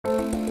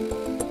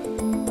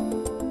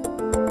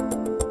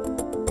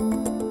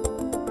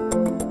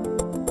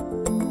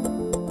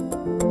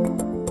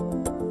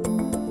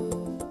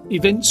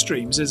Event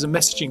Streams is a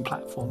messaging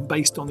platform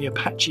based on the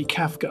Apache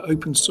Kafka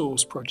open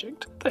source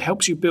project that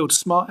helps you build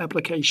smart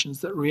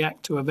applications that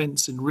react to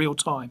events in real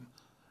time.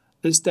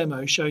 This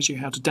demo shows you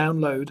how to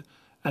download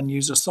and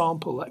use a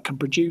sample that can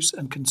produce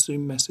and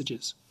consume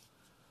messages.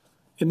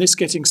 In this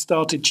Getting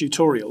Started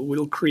tutorial,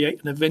 we'll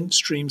create an event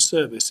stream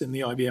service in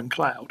the IBM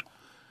Cloud.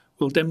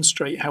 We'll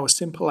demonstrate how a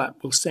simple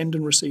app will send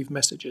and receive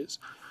messages.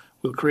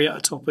 We'll create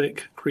a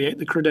topic, create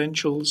the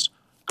credentials,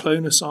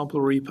 clone a sample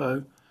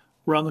repo,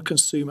 run a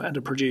consumer and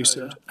a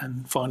producer,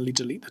 and finally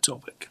delete the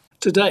topic.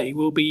 Today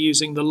we'll be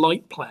using the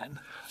Light plan.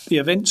 The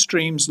Event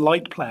Streams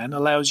Light plan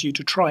allows you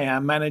to try our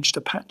managed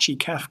Apache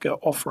Kafka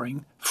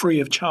offering free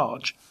of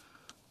charge.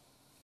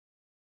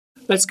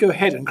 Let's go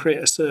ahead and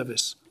create a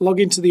service.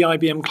 Log into the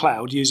IBM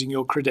Cloud using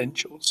your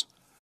credentials.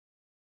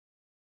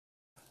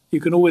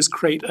 You can always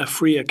create a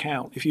free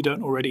account if you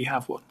don't already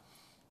have one.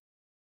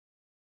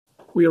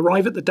 We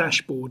arrive at the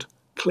dashboard,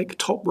 click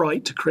top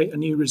right to create a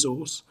new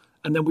resource,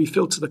 and then we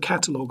filter the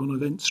catalog on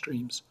Event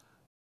Streams.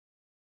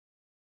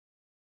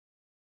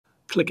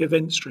 Click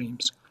Event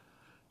Streams.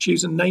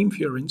 Choose a name for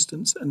your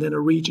instance and then a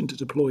region to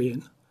deploy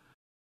in.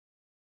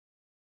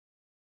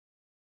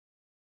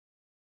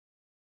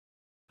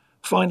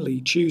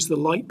 Finally, choose the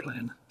Light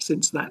plan,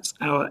 since that's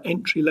our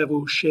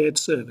entry-level shared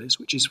service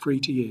which is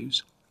free to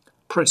use.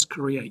 Press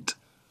Create.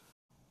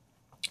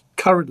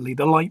 Currently,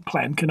 the Light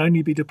plan can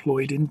only be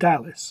deployed in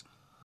Dallas.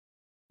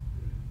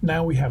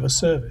 Now we have a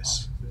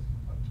service.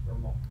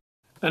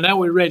 And now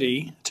we're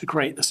ready to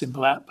create the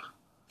simple app.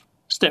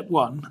 Step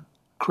 1.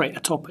 Create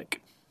a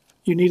topic.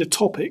 You need a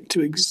topic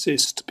to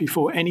exist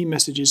before any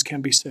messages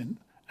can be sent,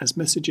 as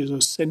messages are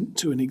sent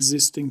to an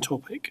existing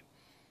topic.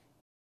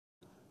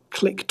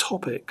 Click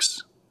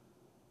Topics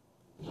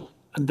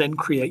and then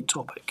Create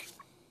Topic.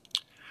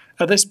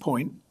 At this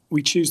point,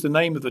 we choose the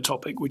name of the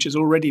topic, which has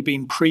already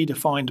been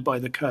predefined by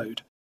the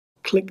code.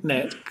 Click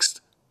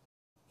Next.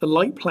 The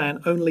Light plan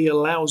only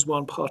allows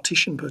one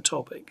partition per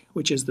topic,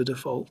 which is the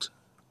default.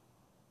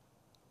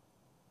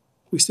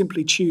 We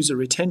simply choose a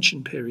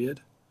retention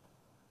period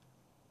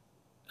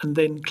and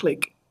then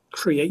click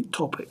Create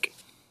Topic.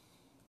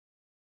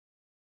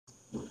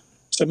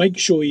 So make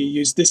sure you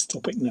use this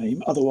topic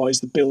name, otherwise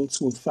the builds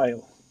will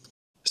fail.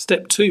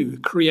 Step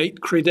 2.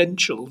 Create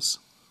credentials.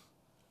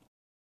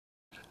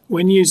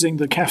 When using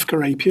the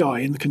Kafka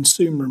API in the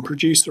consumer and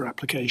producer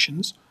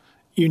applications,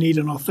 you need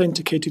an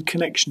authenticated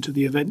connection to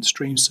the Event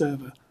Stream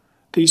server.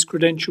 These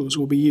credentials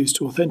will be used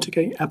to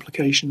authenticate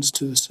applications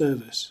to the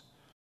service.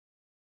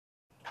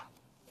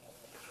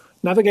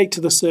 Navigate to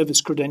the Service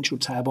Credential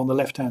tab on the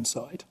left-hand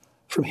side.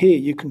 From here,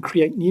 you can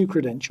create new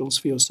credentials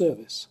for your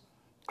service.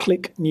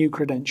 Click New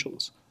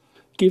Credentials.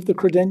 Give the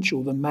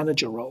credential the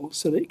manager role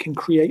so that it can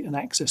create and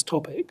access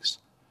topics.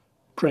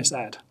 Press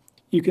Add.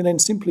 You can then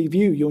simply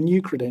view your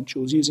new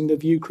credentials using the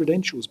View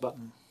Credentials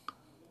button.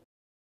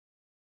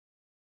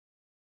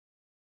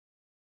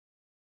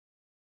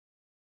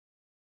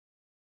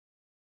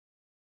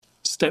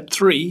 Step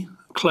 3.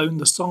 Clone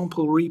the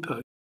sample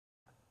repo.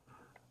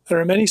 There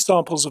are many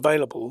samples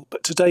available,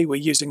 but today we're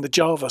using the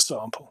Java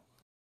sample.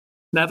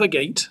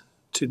 Navigate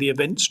to the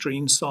Event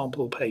Stream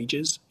sample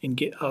pages in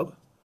GitHub.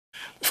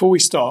 Before we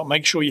start,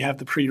 make sure you have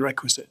the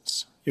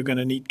prerequisites. You're going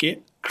to need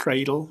Git,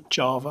 Cradle,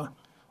 Java,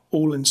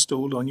 all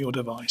installed on your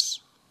device.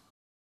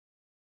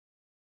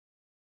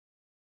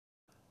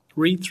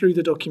 Read through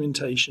the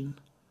documentation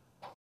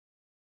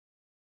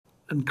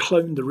and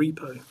clone the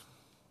repo.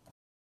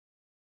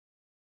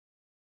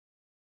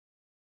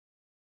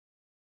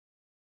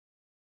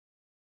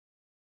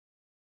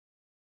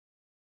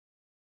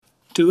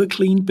 Do a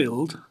clean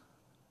build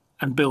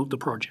and build the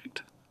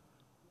project.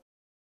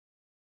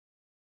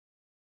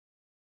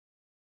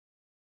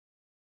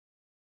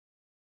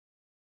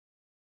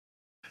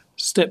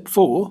 Step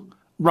 4.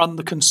 Run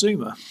the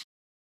consumer.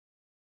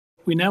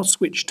 We now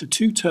switch to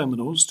 2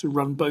 terminals to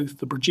run both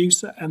the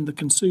producer and the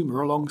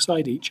consumer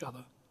alongside each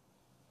other.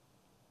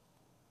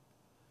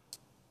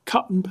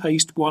 Cut and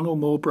paste one or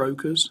more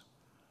brokers.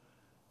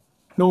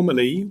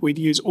 Normally, we'd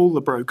use all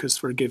the brokers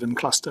for a given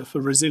cluster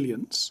for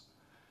resilience.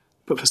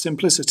 But for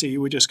simplicity,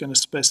 we're just going to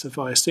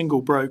specify a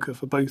single broker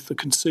for both the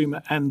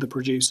consumer and the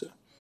producer.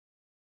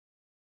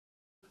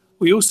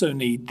 We also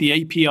need the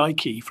API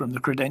key from the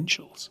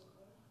credentials.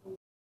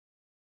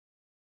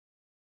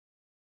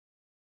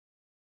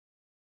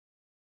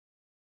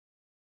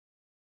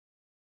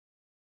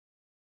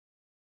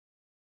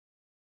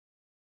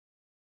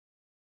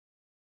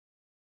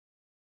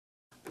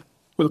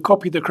 We'll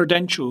copy the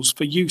credentials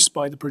for use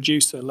by the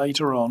producer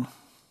later on.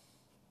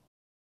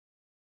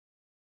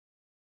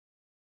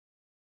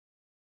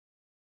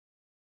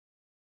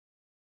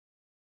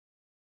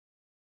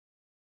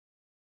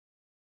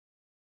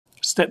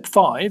 Step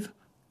 5.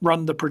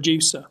 Run the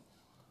producer.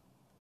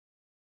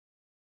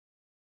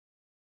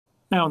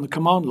 Now in the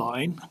command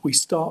line, we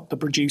start the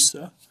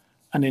producer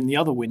and in the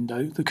other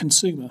window, the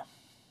consumer.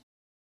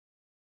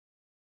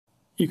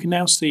 You can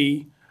now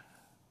see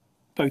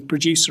both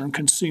producer and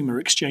consumer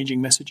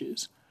exchanging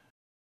messages.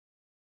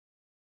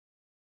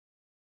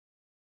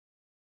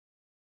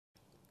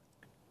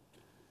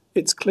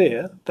 It's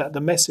clear that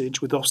the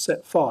message with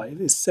offset 5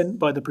 is sent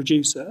by the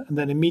producer and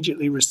then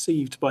immediately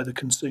received by the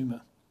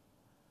consumer.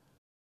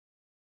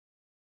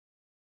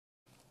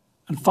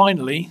 And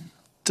finally,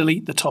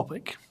 delete the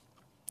topic.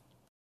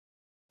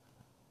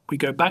 We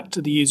go back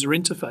to the user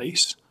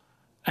interface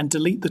and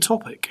delete the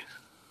topic.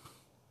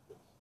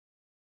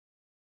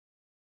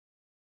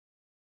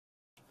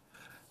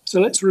 So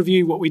let's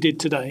review what we did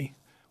today.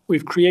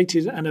 We've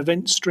created an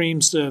Event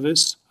Streams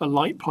service, a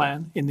light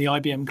plan in the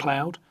IBM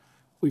Cloud.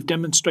 We've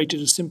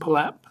demonstrated a simple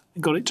app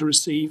and got it to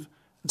receive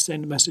and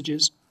send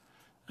messages.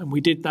 And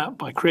we did that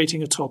by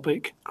creating a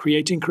topic,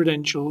 creating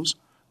credentials,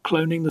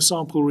 cloning the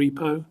sample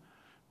repo.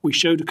 We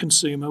showed a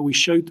consumer, we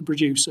showed the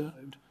producer,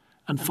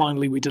 and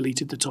finally we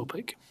deleted the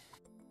topic.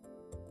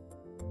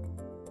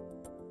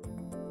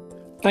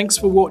 Thanks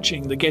for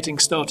watching the Getting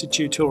Started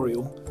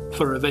tutorial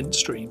for Event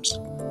Streams.